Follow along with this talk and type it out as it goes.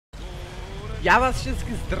Já vás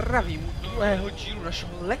všechny zdravím u druhého dílu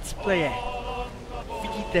našeho let's playe.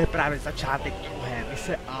 Vidíte právě začátek druhé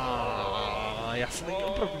mise a já se na něj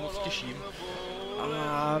opravdu moc těším.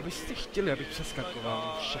 A vy jste chtěli, abych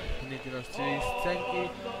přeskakoval všechny tyhle scénky,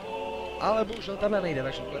 ale bohužel tam nejde,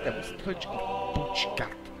 takže budete muset chvíličku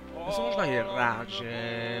počkat. Já jsem možná i rád,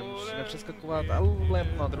 že musíme přeskakovat, ale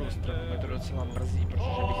na druhou stranu mě to docela mrzí,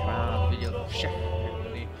 protože bych rád viděl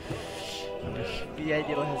všechny, abych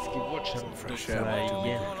věděl hezky, o čem to celé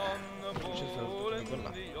je. Protože se to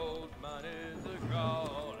dogodla.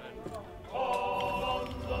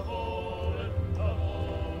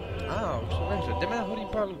 Už jsme ve hře, jdeme na horní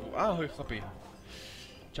palubu, ahoj chlapi.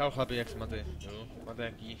 Čau chlapi, jak se máte? Jo, máte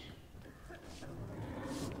jaký?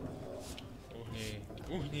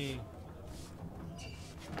 Uhni.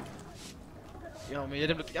 Jo, my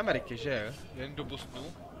jedeme do té Ameriky, že? Jen do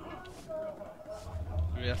Bostonu?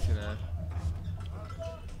 Jo, asi ne.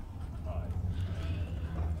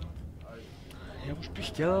 Já už bych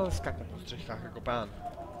chtěl skákat po střechách jako pán.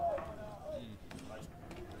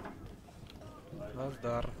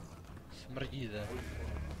 Nazdar. Smrdíte.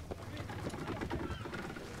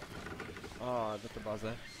 Do té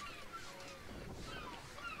báze.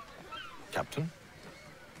 Captain?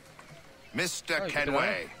 Mr.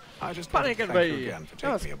 Kenway. I just wanted to thank you again for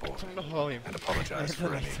taking me aboard and apologize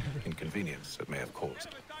for any inconvenience it may have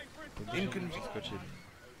caused.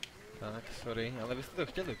 Tak, sorry, ale vy jste to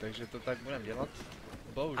chtěli, takže to tak budeme dělat.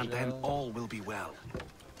 Bohužel. And then all will be well.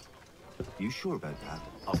 You sure about that?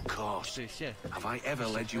 Of course. Have I ever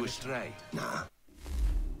led you astray? Nah.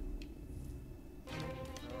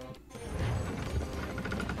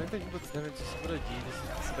 Tak teď vůbec nevím, co se bude dít,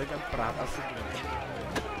 jestli se tady tam právě asi bude.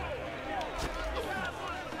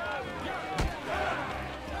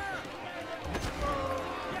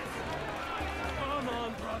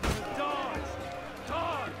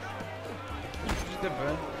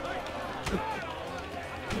 Tebe.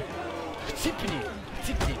 Chcipni.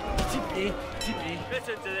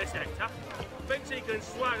 Listen to this, Hector. Thinks he can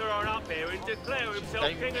swagger on up here and declare himself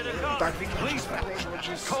king of the castle. Please,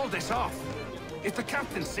 call this off. If the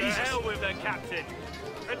captain sees To us... hell with the captain.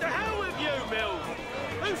 And to hell with you, Mills.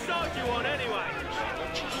 Whose side you on anyway?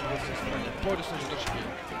 Pojď se dočky.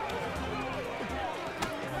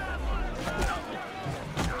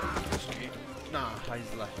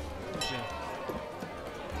 Hajzle.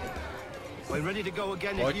 We're ready to go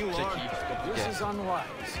again if you are. This is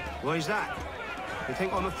unwise. Why is that? You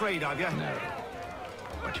think I'm afraid of you? No,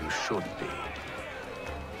 but you should be.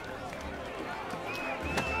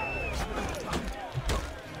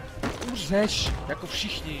 Umřeš, jako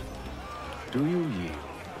všichni. Do you yield?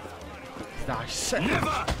 Zdáš se.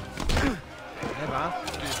 Never! Never?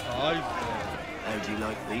 Ty hajzle. How do you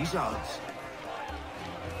like these odds?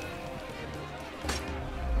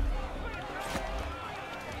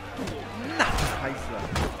 Hajzle.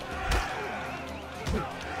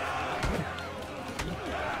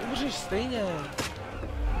 Umřeš stejně.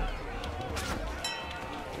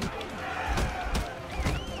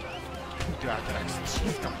 Já teda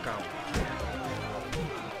střískám, kámo.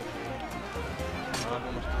 Ono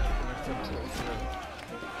to nechce.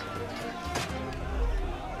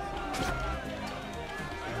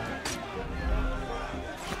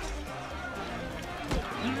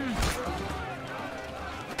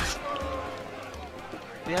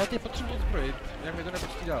 Já tě potřebuji zbrojit, jak mi to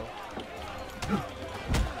nepustí dál.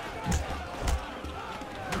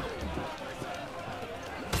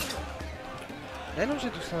 Nejenom, že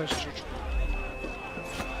tu staneš čočku,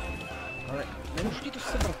 ale nemůžu ti to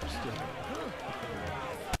sebrat prostě.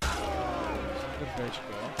 Super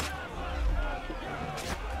Bčko.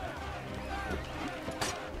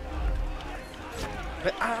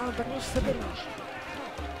 Tak ho seberu už.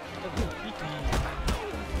 Tak ho pítý.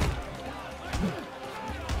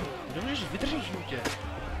 Nemůžeš vydržet v žlutě.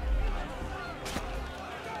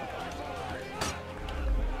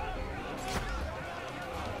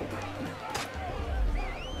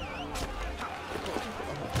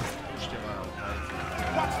 Už tě mám.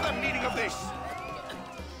 What's the meaning of this?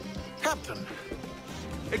 Captain,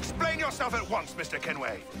 Explain yourself at once, Mr.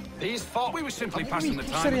 Kenway. these thought we were simply passing the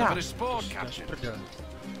time with a bit of sport, Captain.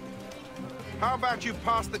 How about you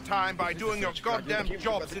pass the time by doing your goddamn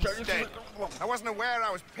jobs instead? I wasn't aware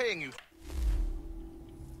I was paying you.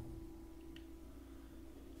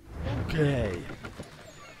 Okay.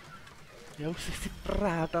 Já už se chci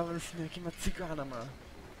prát, ale s nějakýma cigánama.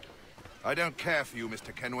 I don't care for you,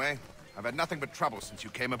 Mr. Kenway. I've had nothing but trouble since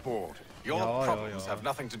you came aboard. Your problems have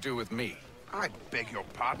nothing to do with me. I beg your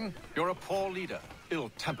pardon? You're a poor leader,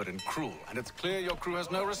 ill-tempered and cruel, and it's clear your crew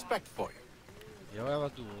has no respect for you. Jo, já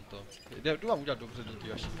vás jdu o to. Jdu vám udělat dobře do té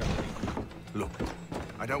vaší kapely. Look,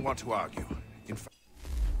 I don't want to argue. In fact,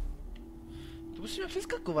 to musíme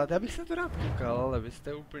přeskakovat, já bych se to rád koukal, ale vy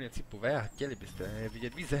jste úplně cipové a chtěli byste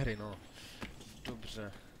vidět víc ze hry, no.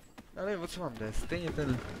 Dobře. Já nevím, o co vám jde, stejně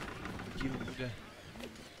ten díl bude...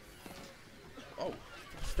 Oh,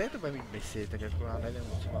 stejně to bude mít misi, tak jako já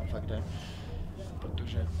nevím, o co vám fakt jde.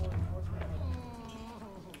 Protože...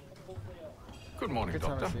 Good morning,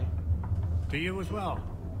 Doctor. To you as well.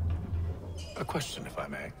 A question, if I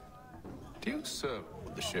may. Do you serve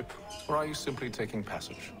the ship, or are you simply taking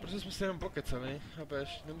passage? Protože jsme se jenom pokecali,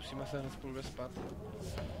 chápeš, nemusíme se hned spolu vespat.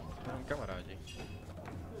 Jsme jenom kamarádi.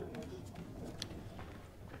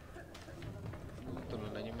 Tohle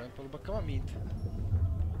není moje paluba, kam mám jít?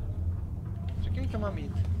 Řekni mi, kam mám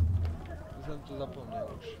jít. Jsem to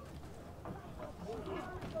zapomněl už.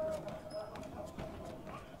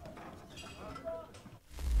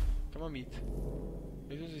 Kam mám jít?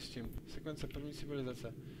 Jak to zjistím? Sekvence první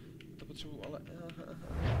civilizace. To potřebuji, ale...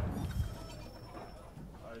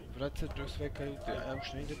 Vrať se do své kajuty, a já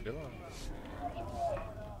už nejde byla.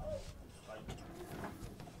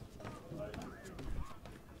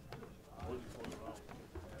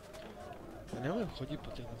 Já neumím chodit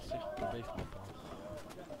po těch blbých mapách.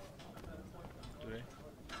 Tudy.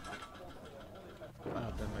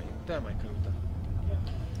 To je moje kajuta.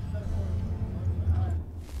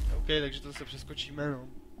 OK, takže to se přeskočíme, no.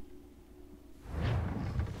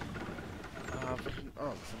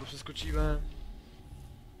 Se to přeskočíme.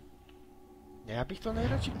 Já bych to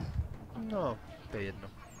nejradši... No, to je jedno.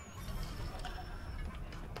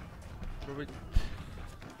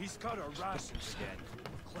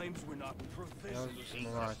 Já jdu se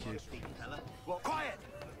mlátit.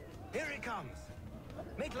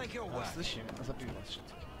 Já slyším a zabiju vás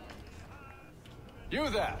všichni.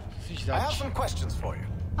 You there! I have some questions for you.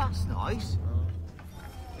 That's nice. No.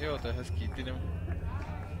 Jo, to je hezký, ty nem...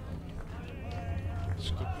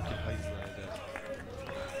 Škopu tě hajzle, jde.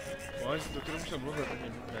 No, jestli do kterou musím mluvit, to mě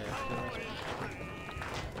nutné, já chtěl něco pustit.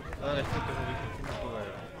 Ale nechci toho vychutnit na pole,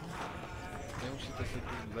 jo. Nemusíte se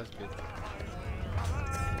tu lesbit.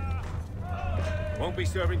 won't be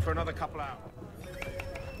serving for another couple hours.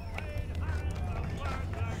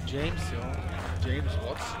 James, jo. James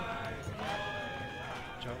Watson.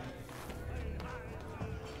 Čau.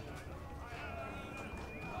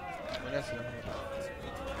 Jmenuje si nehovoří.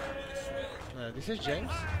 Ne, ty jsi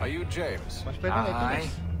James? Are you James? Máš pěkný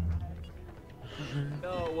James?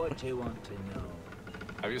 Know what you want to know.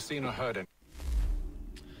 Have you seen or heard any?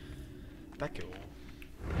 Tak jo.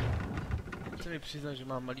 Chci mi přiznat, že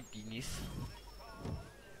mám malý penis.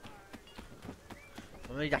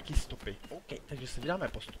 Máme nějaký stopy. OK, takže se vydáme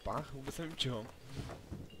po stopách, vůbec nevím čeho.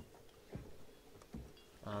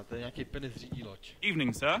 A to je nějaký penis řídí loď.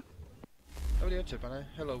 Evening, sir. Dobrý večer, pane.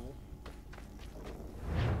 Hello.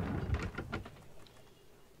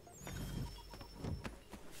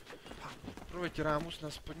 Proveď rámus na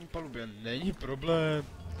spodní palubě. Není problém.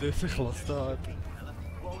 Jde se chlastat.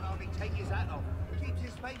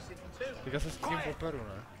 Tak já se s tím poperu,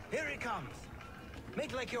 ne? Here it comes.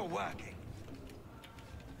 Make like you're working.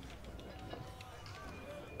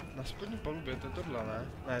 Na spodní palubě, to je tohle,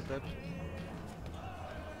 ne? Ne, to je...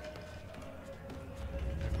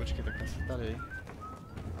 Tak počkej, tak asi tady.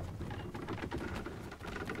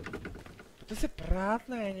 Pojďte se prát,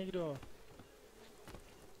 ne, někdo.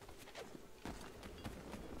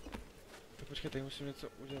 Tak počkej, tady musím něco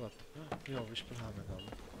udělat. Jo, vyšplháme tam.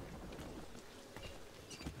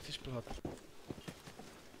 Chci šplhat.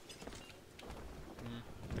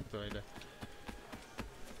 Tak to nejde.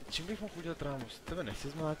 Čím bych mohl udělat rámus? Tebe nechci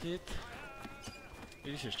zmátit. I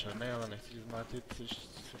když jsi černý, ale nechci tě zmátit, jsi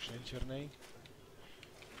slušný černý.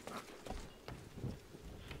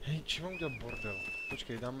 Hej, čím mám udělat bordel?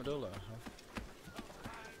 Počkej, dáme dole, aha.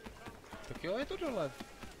 Tak jo, je to dole.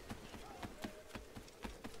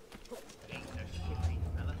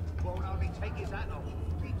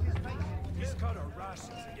 He's cut our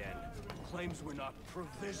rations again. Claims we're not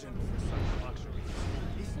provisioned for such luxuries.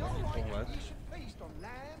 Pohled.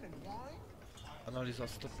 Analýza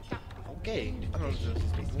stopu. OK, analýza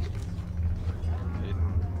stopu.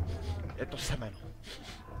 Je to semeno.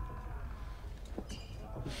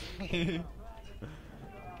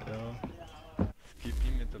 Jo.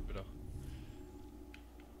 Skipni mi to, bro.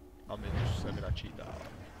 A my už se radši dál.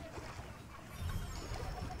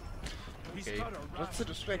 OK, vrať se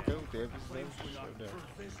do své kajuty, abys neušel.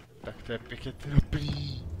 Tak to je pěkně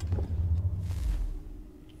trapný.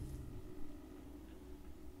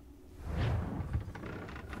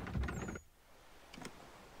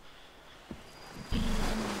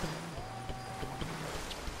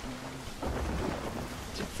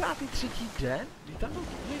 Třetí den? Kdy tam byl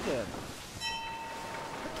druhý den?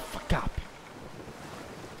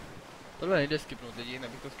 Tohle nejde skipnout, jedině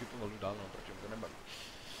abych to skipoval dávno, protože to nebaví.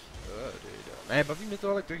 Ne, baví mě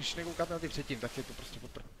to, ale když nekoukáte na ty předtím, tak je to prostě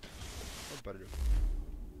poprdu.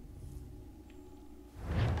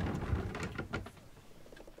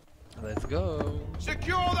 Let's go.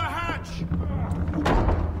 Secure the hatch!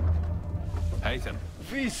 Haytham,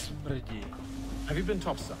 Vy smrdí. have you been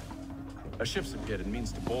topside? A ship's appeared and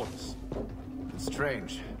means to board us. It's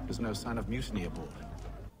strange. There's no sign of mutiny aboard.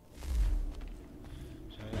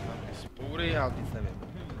 Máme spoury, já nic nevím.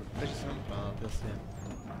 Takže jsem plát, jasně.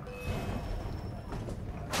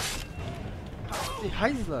 Ty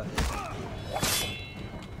hajzle!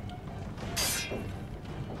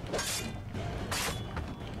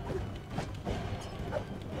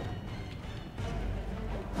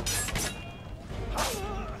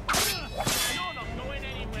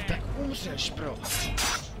 Tak umřeš, bro!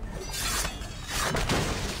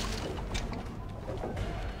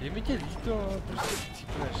 Je mi tě líto, ale prostě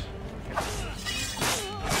cípneš.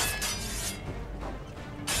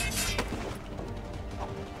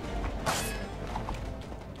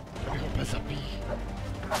 Abych ho úplně zabíj.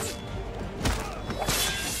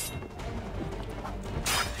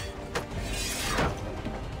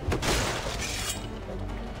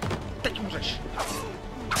 Teď umřeš.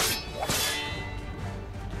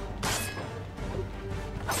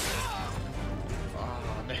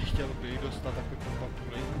 Nechtěl bych dostat takový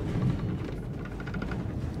kompatury.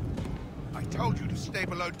 I told you to stay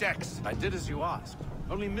below decks. I did as you asked.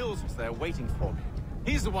 Only Mills was there waiting for me.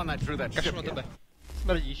 He's the one that drew that Kašlu ship na here. tebe.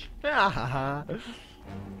 Smrdíš. Hahaha.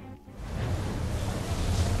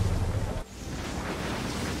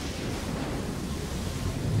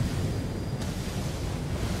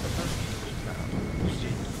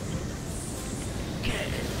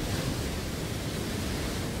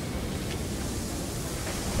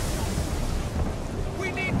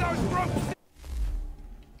 We need those ropes!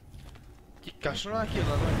 Ti kašlu na chvíli,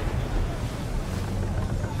 ale...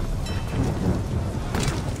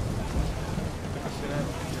 Tak asi ne.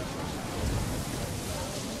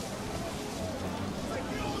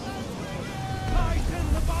 Tighten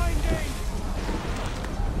the binding!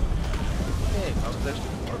 Hej, mám zde ještě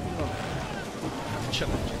probíl.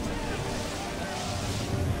 Challenge.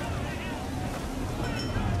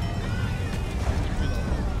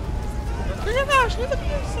 To nemáš,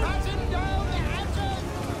 nezabíjej se!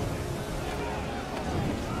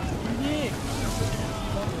 Ne!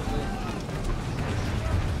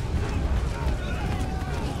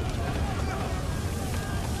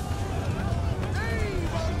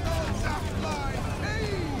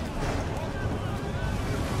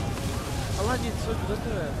 Ale něco, kdo to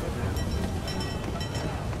je?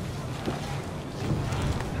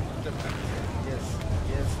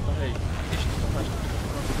 Yes, no hej, když to máš,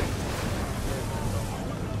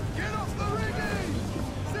 Get off the rigging!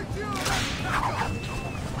 Secure!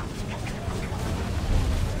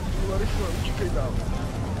 rychle, utíkej dál.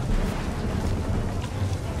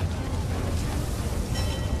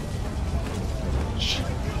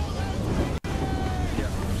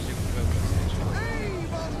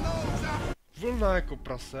 Vlna jako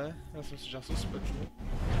prase, já jsem si že já jsem speču.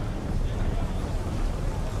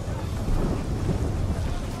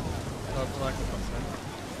 Ale vlna jako prase.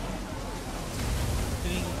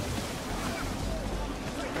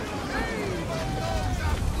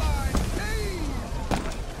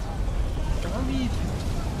 Kam jít?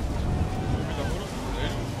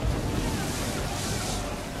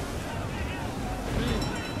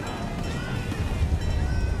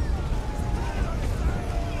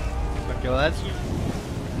 Tak je lec.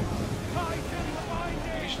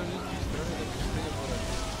 Když na té strany, tak to stejně bude.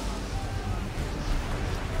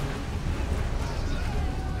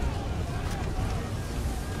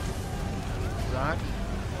 Tak.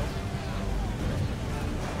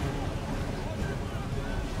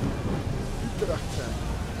 Teda chce.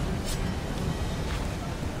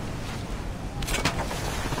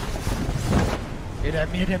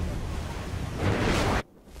 Jedem.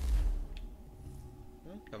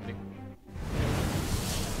 Dobrý.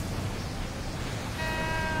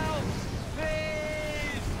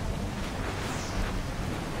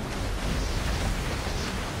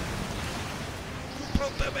 Pro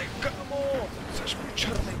tebe, kámo! Jseš můj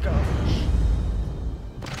černý kámoš.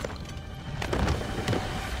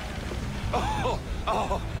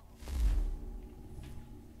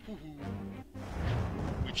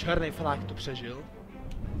 Můj černý flák to přežil.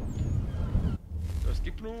 To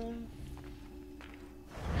skipnul.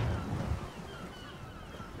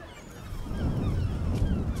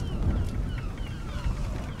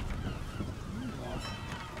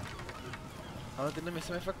 Ale tyhle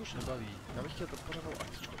mise mě fakt už nebaví. Já bych chtěl to pořádnou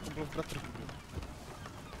akcičku, jako bylo v Brotherhoodu.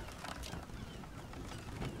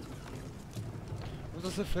 To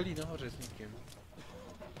zase felí nahoře s někým.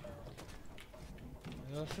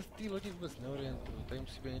 Já se z té lodi vůbec neorientuju, tady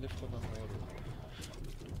musí být někde vchod nahoru.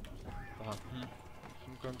 Aha,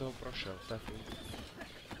 jsem kolem toho prošel, to je furt.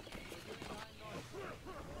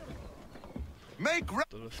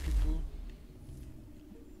 Tohle skipu.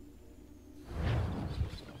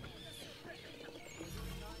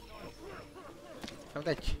 A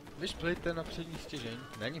teď, vyšplejte na přední stěžeň,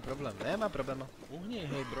 není problém, nemá problém. Uhni,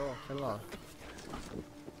 hej bro, fela.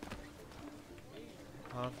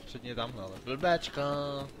 A předně tamhle, ale blbéčka.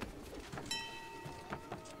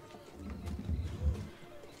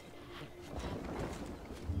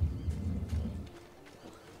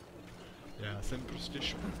 Já jsem prostě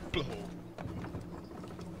šplhou.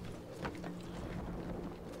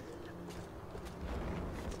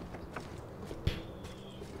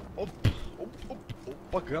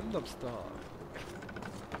 Opa Gangnam Style.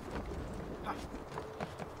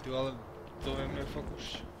 Ty ale to je mi fakt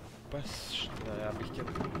už pesné, já bych chtěl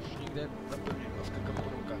už někde napevnit a skakat po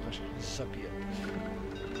rukách až zabíjet.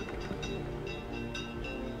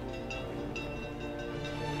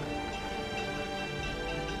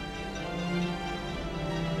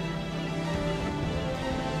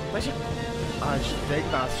 Takže až teď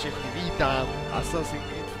vás všechny vítám, Assasin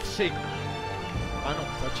 3. Ano,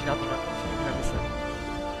 začíná to na konci, nemyslím.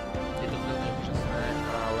 Je to velmi úžasné,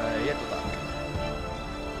 ale je to tak.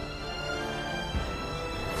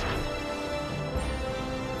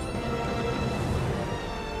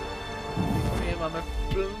 My máme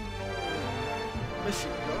plnou misi,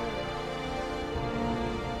 no?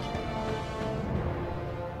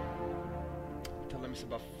 Tahle mise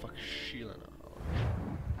byla fakt šílená.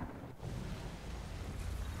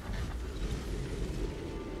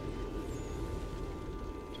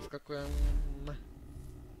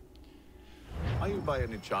 Are you by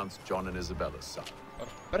any chance John and Isabella's son?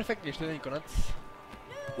 Perfect, ještě není konec.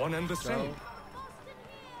 One and the same.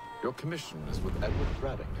 Your commission is with Edward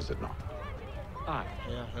Braddock, is it not? Aye.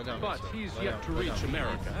 But he's yet to reach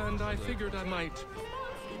America, and I figured I might...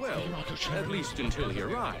 Well, at least until he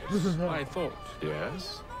arrives, I thought.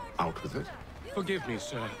 Yes? Out with it? Forgive me,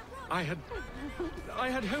 sir. I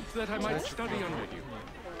had hoped that I might study under you.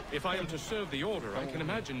 If I am to serve the Order, I can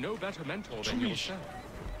imagine no better mentor than yourself.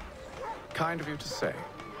 Kind of you to say,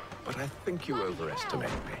 but I think you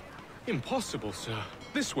overestimate me. Impossible, sir.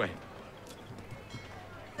 This way.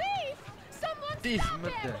 Thief! Someone's down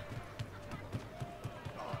there!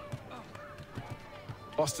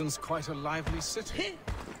 Boston's quite a lively city.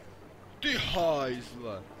 Ty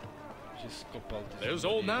hajzle! Že skopal ty. There's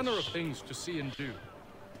all manner of things to see and do.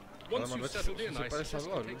 Once you've settled in, I suggest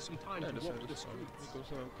you take some time to walk the streets.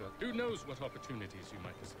 Who knows what opportunities you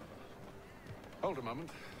might discover. Hold a moment.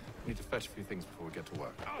 Need to fetch a few things before we get to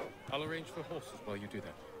work. I'll arrange for horses while you do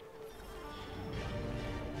that.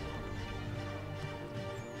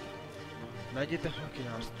 Najděte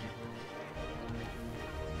hokinářství.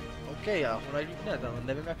 OK, já ho najdu hned, ale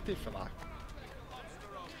nevím jak ty, felák.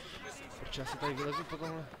 Proč já si tady vylezu po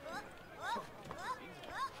tomhle?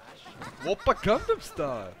 Opa, Gangnam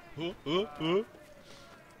Style!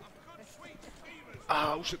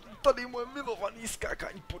 A už je tady moje milovaný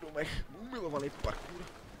skákání po domech. Můj milovaný parkour.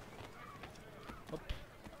 Hop.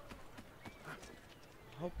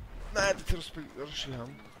 Hop. Ne, teď se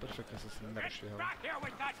rozšvihám. Perfektně se s ním nerozšvihám.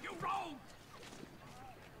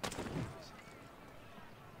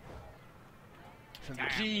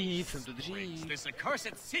 Jsem to dřív.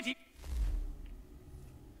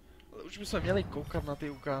 Ale už bychom měli koukat na ty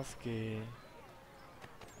ukázky.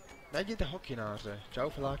 Najděte hokináře. Čau,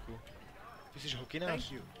 feláku. Ty jsi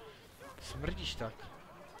hokinář? Smrdíš tak.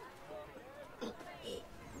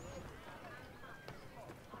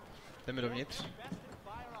 Jdeme dovnitř.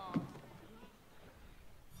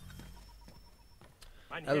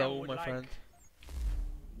 Hello, my friend.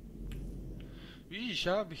 Víš,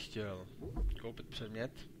 já bych chtěl koupit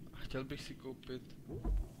předmět a chtěl bych si koupit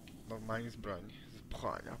normální zbraň.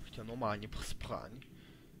 Já bych chtěl normální zbraň.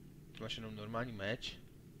 Ty máš jenom normální meč.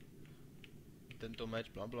 Tento meč,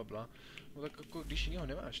 bla bla bla. No tak jako, když jiného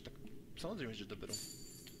nemáš, tak samozřejmě, že to beru.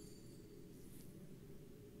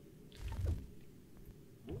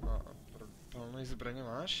 A plné zbraně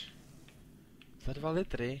máš? Za 2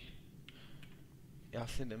 litry? Já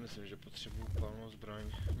si nemyslím, že potřebuju plnou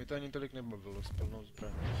zbraň. Mě to ani tolik nebavilo s plnou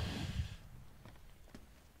zbraň.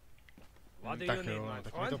 Tak jo,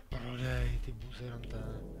 tak mi to prodej, ty buzerante.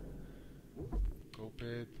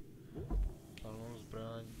 Koupit plnou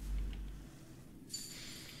zbraň.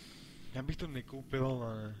 Já bych to nekoupil,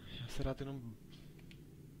 ale já se rád jenom...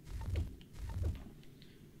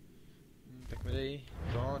 Tak mi dej.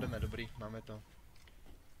 No, jdeme, dobrý, máme to.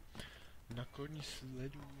 Na koni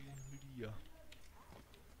sleduji Lia.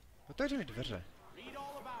 Otevři mi dveře.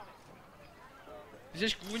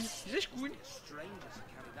 Jdeš kůň? Jdeš kůň?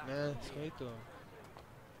 Ne, schovej to.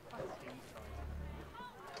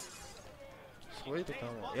 Schovej to,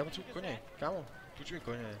 kámo. Já potřebuji koně. Kámo, půjč mi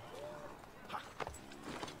koně.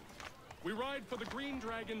 We ride for the Green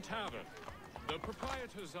Dragon Tavern. The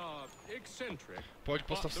proprietors are eccentric, Pojď,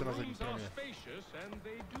 postav but se the na zadní rooms are straně. spacious and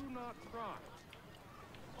they do not cry.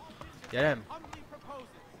 Jedem.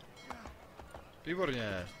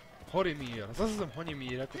 Výborně. Horimír. Zase jsem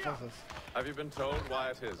Honimír, jako zase. Have you been told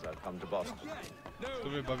why it is I've come to Boston? To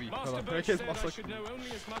mě baví. Master Hele, Birch jak je z said I masaku. should know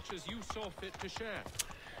only as much as you saw fit to share.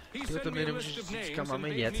 He Tyhle sent to me mi a nemůžeš list of říct, names kam and máme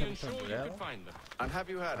bade jet, me jsem ensure tam you dojel. could find them. And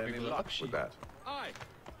have you had Abych any byl luck lepší. with that? Aye.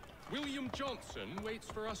 William Johnson waits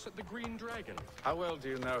for us at the Green Dragon. How well do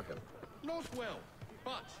you know him? Not well,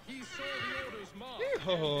 but he saw the orders marked.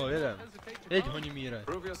 Joho, jedem. Jeď, Honimíre.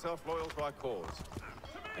 Prove yourself loyal to our cause.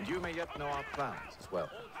 And you may yet know our plans as well.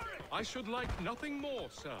 I should like nothing more,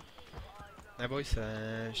 sir. Neboj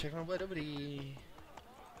se, všechno bude dobrý.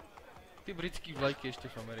 Ty britský vlajky ještě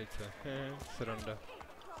v Americe. Sranda.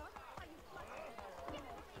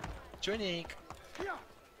 Čoník.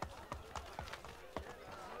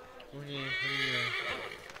 Honimíre.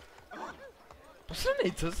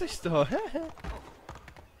 Posranej, co jsi z toho?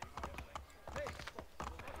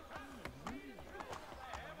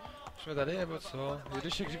 Jsme tady nebo co?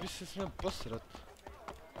 Jdeš jak kdyby se jsme posrat.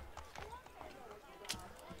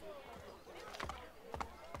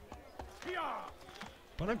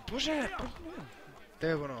 Pane bože! To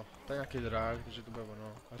je ono, to je nějaký drák, takže to bude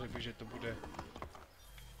ono. A řekl bych, že to bude...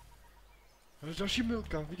 Ale další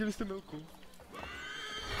milka, viděli jste milku?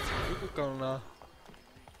 Vykukalna.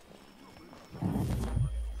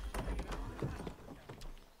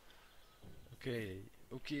 OK.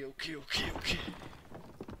 You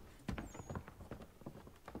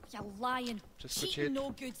lying, Přeskočit. cheating, no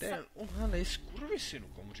good. Ten uhanej skurvisinu.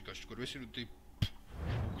 Komu říkáš skurvisinu, ty...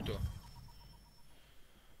 to.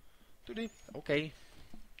 Tudy, OK.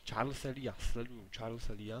 Charles Lia, sleduju Charles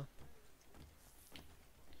Lia.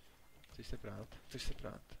 Chceš se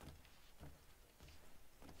prát?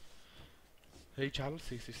 Hej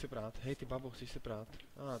Charlesy, chceš se prát? Hej ty babo, chceš se prát?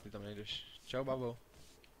 Ty tam nejdeš. Čau babo.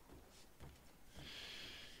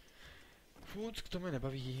 Fuck, to mě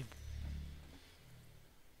nebaví.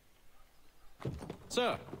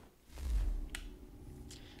 Sir.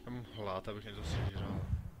 Já mám hlad, abych něco sžral.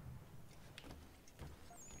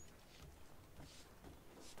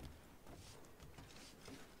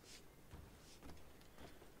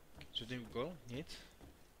 Co ten úkol? Nic?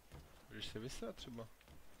 Můžeš se vysrat třeba?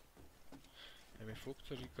 Je mi fuk,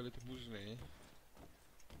 co říkali ty buzny.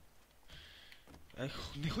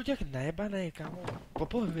 Nechoď jak najebanej, kámo.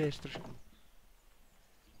 Popohvěš trošku.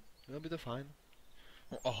 Bylo by to fajn.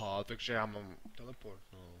 No aha, takže já mám teleport,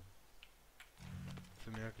 no.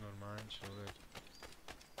 Jsem jak normální člověk.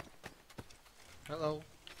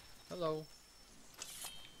 Hello.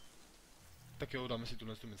 Tak jo, dáme si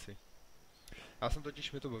tuhle tu misi. Já jsem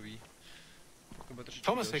totiž, mi to baví. To bude trošičku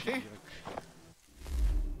Thomas delší Hickey? dílek.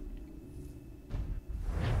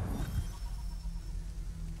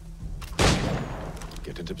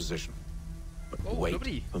 Get into position. But Oh, wait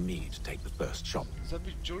dobrý. for me to take the first shot.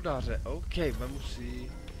 Zabít žoldáře, OK, vemu si.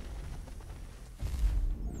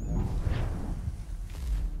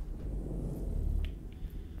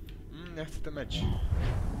 Nechcete meč.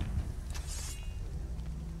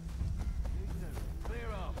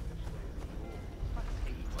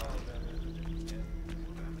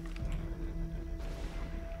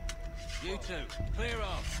 You two, clear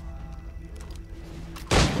off.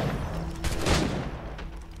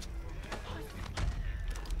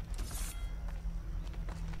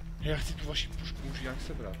 Já chci tu vaši pušku, můžu jak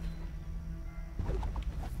sebrat.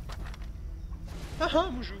 Haha,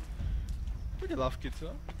 můžu. Pojď lávky,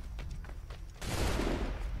 co?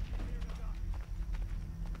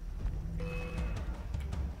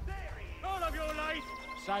 All of your life!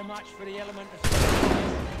 So much for the element of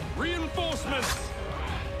Reinforcements!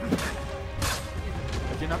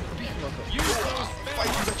 Tak je napíchnu na to. You are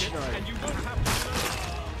Fajty začínají. and you won't have to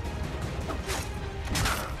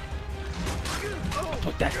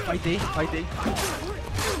Pojďte, fajty.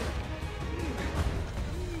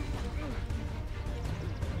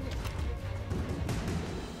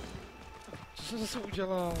 Co jsem zase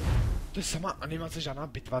udělal? To je sama animace, žádná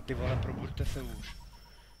bitva, ty vole, probuďte se už.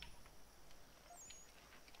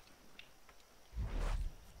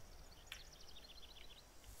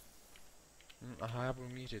 Aha, já budu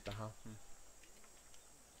mířit, aha.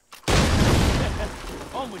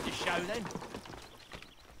 On with the show then.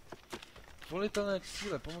 volitelné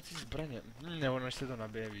cíle pomocí zbraně. Nebo než se to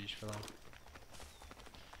nabije, víš, vela.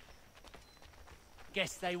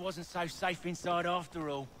 Guess they wasn't so safe inside after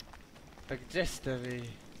all. Tak kde jste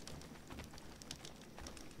vy?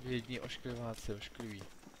 Vy jedni oškliváci, oškliví.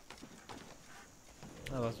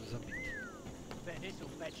 Já vás jdu zabít.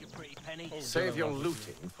 Save your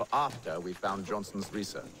looting for after we found Johnson's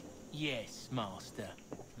research. Yes, master.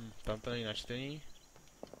 Tam to není načtení.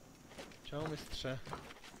 Čau, mistře.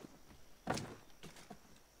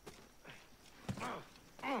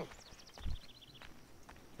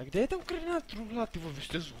 A kde je ta ukradená truhla? Ty vole, vy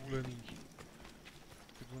jste zhulený.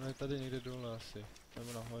 Tak ona je tady někde dole asi.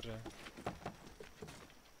 Nebo nahoře.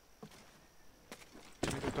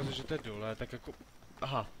 Když mi to ukazuje, že to je dole, tak jako...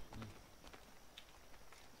 Aha.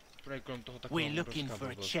 Kolem toho taková obrovská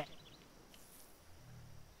blbost.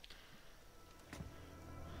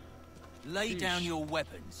 Lay down your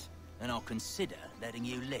weapons, and I'll consider letting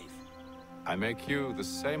you live. I make you the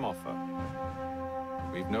same offer.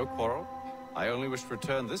 We've no quarrel. I only wish to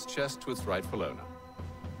return this chest to its rightful owner.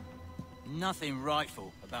 Nothing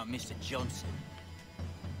rightful about Mr. Johnson.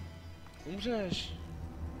 Umřeš.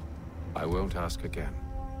 I won't ask again.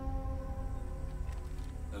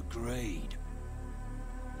 Agreed.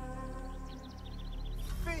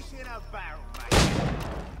 Fish in a barrel, mate.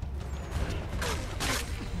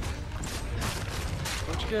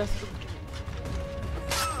 Počkej, já si to...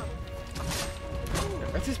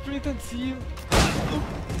 Ať si splní ten cíl.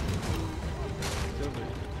 Dobrý.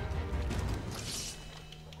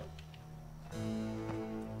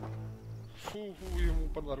 Jemu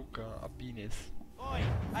upadla ruka a penis. Oi,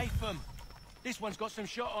 Atham. This one's got some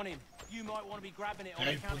shot on him. You might want to be grabbing it on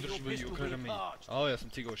account of your pistol being parched. Ahoj, já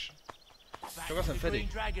jsem Cigoš. Čekal jsem Fedy.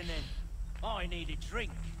 Dragon then. I need a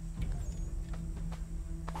drink.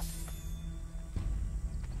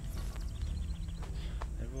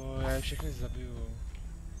 Nebo já je všechny zabiju.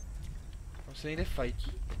 Tam se někde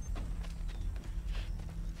fajtí?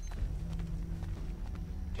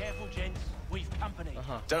 Careful, gents. We've company.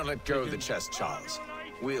 Aha. Don't let go of the chest, Charles.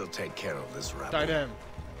 We'll take care of this rabble. Tak jdem.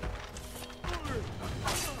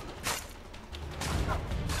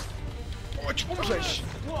 Pojď, umřeš!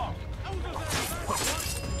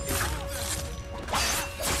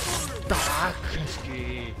 Tak,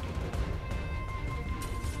 hezky.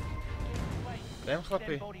 Jdem,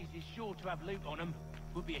 chlapi.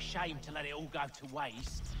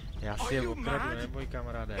 Já si je okradu, neboj,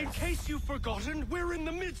 kamaráde. In case you've forgotten, we're in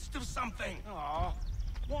the midst of something. Aw,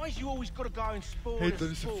 why's you always got to go and spoil Hej, the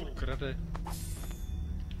tady se sport? furt krade.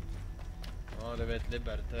 No, 9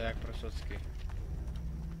 liber, to je jak pro socky.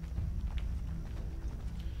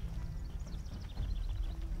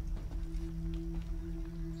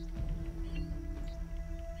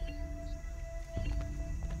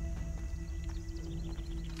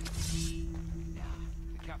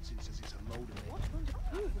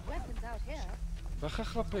 Bacha,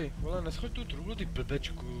 chlapi, vole, neschoď tu truhlu, ty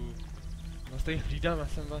blbečku. Nás tady hlídám, já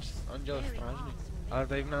jsem váš anděl strážný. Ale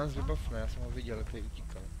tady v nás vybavme, já jsem ho viděl, jak tady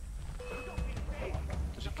utíkal.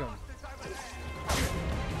 To říkám.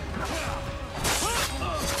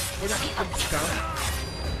 Pojď nějaký komčka.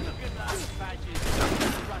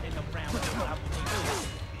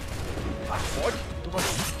 Pojď, to máš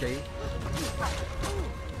chtěj.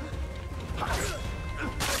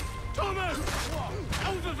 Thomas!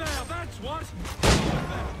 Over there, that's what!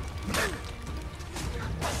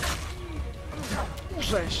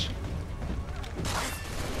 Umřeš!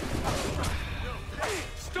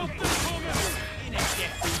 Stop them, Thomas!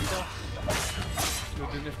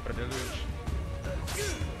 Ty mě vprdeluješ.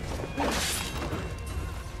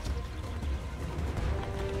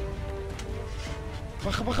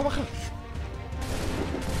 Bacha, bacha, bacha!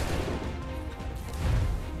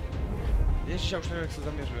 Ježiš, já už nevím, jak se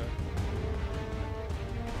zaměřuje.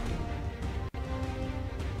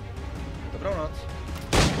 Dobrou noc.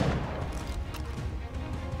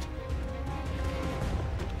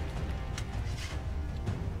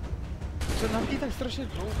 Se nabíjí tak strašně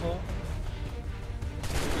dlouho.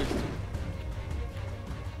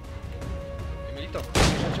 Je mi líto,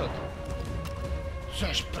 začat.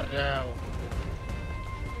 Což prdel.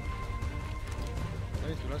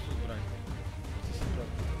 Tady tuhle jsou zbraň. Chci si brát.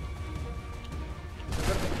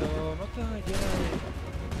 Zavrni to, no tak, dělej.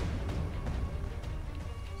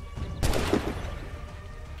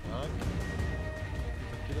 Tak. Ty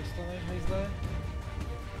taky dostaneš, hejzle.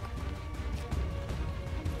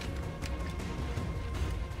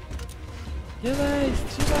 Dělej,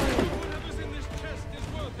 střílej!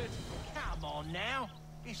 Come on now.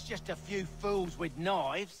 It's just a few fools with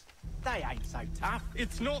knives. They ain't so tough.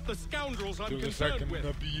 It's not the scoundrels I'm To se concerned tak with.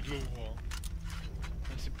 nabíjí dlouho.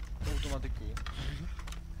 Já si automatiku.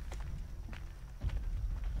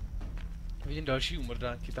 Vidím další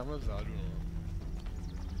umrdánky tamhle vzadu, no.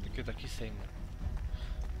 Tak je taky sejmu.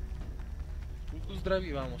 Půlku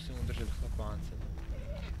zdraví vám musím udržet, chlapánce.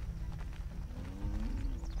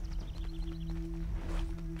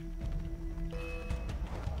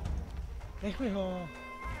 Nech mi ho!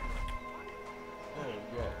 Oh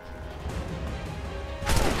god.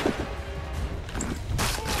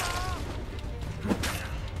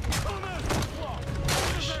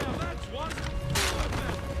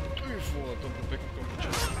 Ty vole, to byl pěkný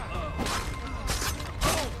komuček.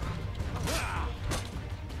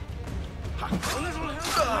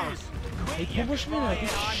 Hej, pomož mi, ne, ty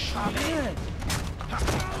šíleně!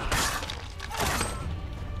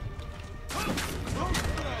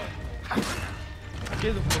 Tak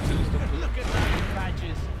je to potřebu stopu.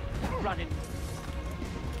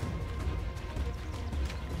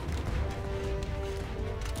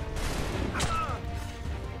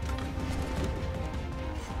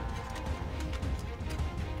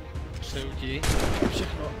 Přeju ti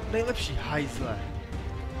všechno nejlepší, hajzle.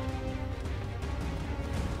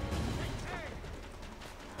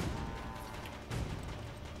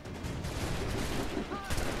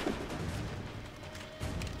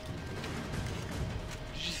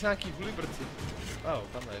 Když nějaký hulibrci. Oh,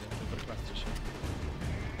 tam je jeden, to brk nás těší.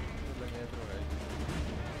 Tohle mě je druhý.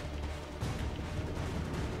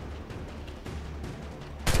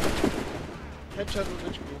 Headshot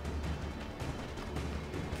vůdečku.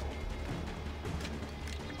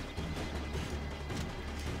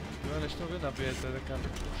 No, než to vy nabijete, tak já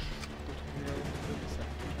bych už to se.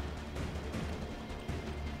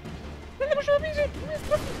 Ne, nemůžu nabířit, mě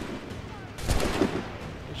strafit.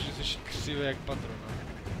 Ještě jsi křivý jak patrona.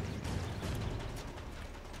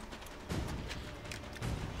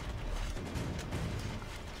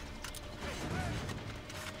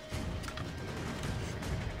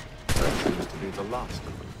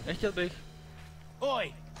 Nechtěl bych.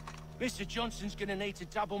 Oi! Mr. Johnson's gonna need to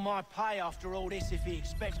double my pay after all this if he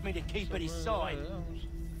expects me to keep at his side.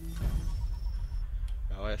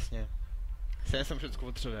 Jo, jasně. Stejně jsem všechno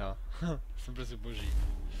potřeboval. Jsem prostě boží.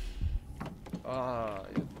 A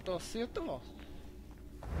je to asi hotovo.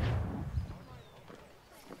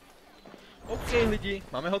 OK lidi,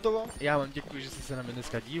 máme hotovo. Já vám děkuji, že jste se na mě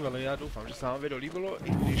dneska dívali. Já doufám, že se vám video líbilo, i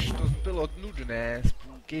když to bylo nudné z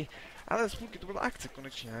půlky. Ale z půlky to byla akce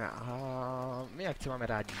konečně a my akce máme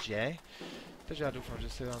rádi, že? Takže já doufám, že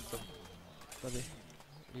se vám to tady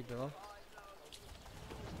líbilo.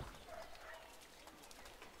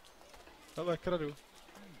 Hele, kradu.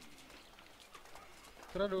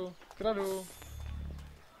 Kradu.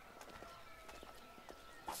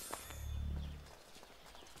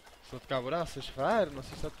 Sladká voda, jsi frajer,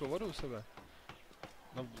 nosíš sladkou vodu u sebe.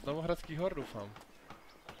 No, z Novohradských hor doufám.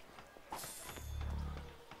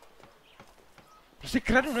 Prostě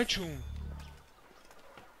kradu nečum.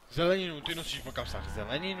 Zeleninu, ty nosíš po kapsách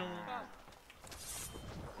zeleninu.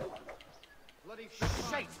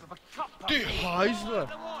 Ty hajzle.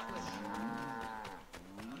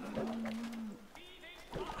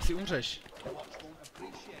 Asi umřeš.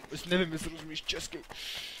 Nevím, jestli rozumíš česky.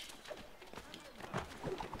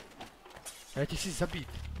 Já tě chci zabít.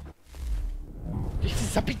 Tě chci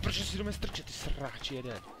zabít, protože si do mě strče, ty sráči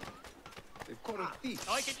jeden.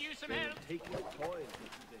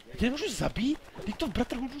 Tě nemůžu zabít? Teď to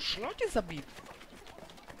bratrhudu šlo tě zabít.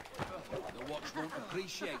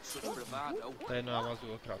 To je jedno, já vás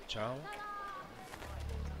jdu okrát, čau.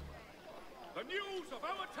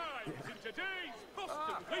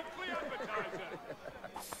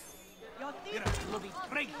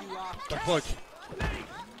 Tak pojď.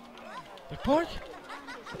 Tak pojď.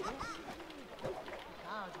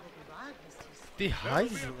 Ty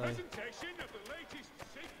hajzle.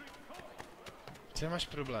 Co máš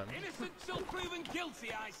problém?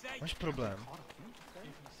 Máš problém?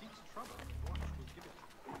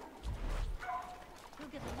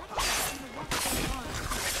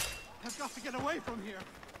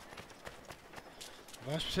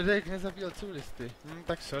 Váš předek nezabíjel civilisty.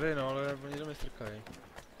 Tak sorry no, ale oni do mě strkají.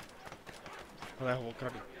 Ale já ho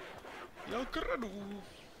okradu. Já kradu.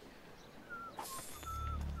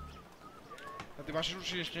 A ty máš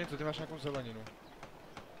určitě ještě něco, ty máš nějakou zeleninu.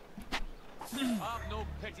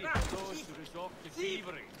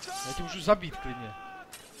 Já tě můžu zabít klidně.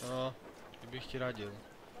 No, kdybych ti radil.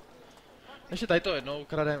 Ještě tady to jednou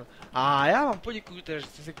ukradem. A já vám poděkuju, že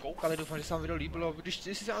jste se koukali, doufám, že se vám video líbilo.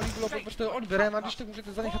 Když se vám líbilo, podpořte odběrem a když tak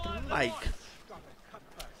můžete zanechat like.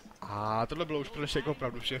 A tohle bylo už pro dnešek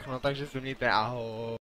opravdu všechno, takže se mějte, ahoj.